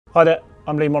Hi there,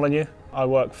 I'm Molyneux. I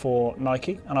work for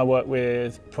Nike and I work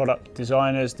with product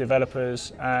designers,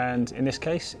 developers, and in this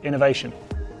case, innovation.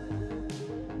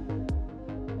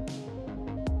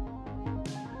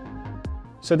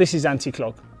 So this is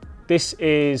Anti-Clog. This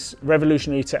is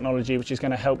revolutionary technology which is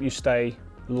going to help you stay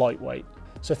lightweight.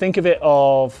 So think of it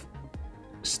of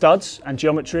studs and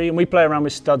geometry, and we play around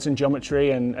with studs and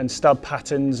geometry and stud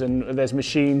patterns, and there's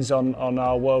machines on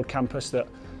our world campus that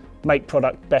make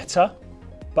product better.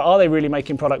 But are they really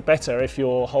making product better if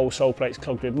your whole sole plate's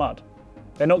clogged with mud?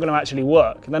 They're not going to actually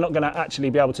work, and they're not going to actually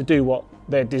be able to do what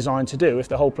they're designed to do. If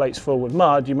the whole plate's full with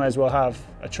mud, you may as well have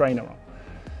a trainer on.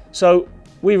 So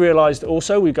we realised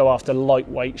also we go after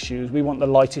lightweight shoes. We want the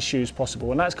lightest shoes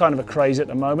possible, and that's kind of a craze at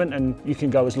the moment, and you can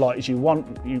go as light as you want.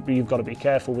 You've got to be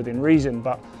careful within reason,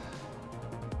 but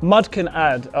mud can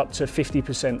add up to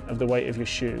 50% of the weight of your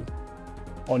shoe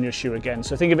on your shoe again.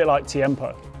 So think of it like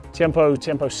Tiempo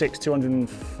 6,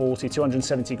 240,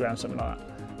 270 grams, something like that.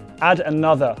 Add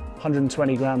another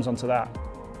 120 grams onto that.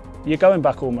 You're going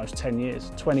back almost 10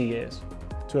 years, 20 years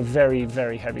to a very,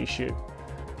 very heavy shoe.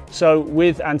 So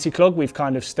with Anti-Clog, we've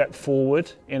kind of stepped forward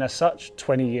in as such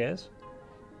 20 years.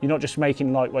 You're not just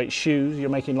making lightweight shoes, you're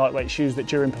making lightweight shoes that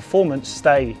during performance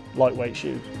stay lightweight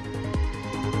shoes.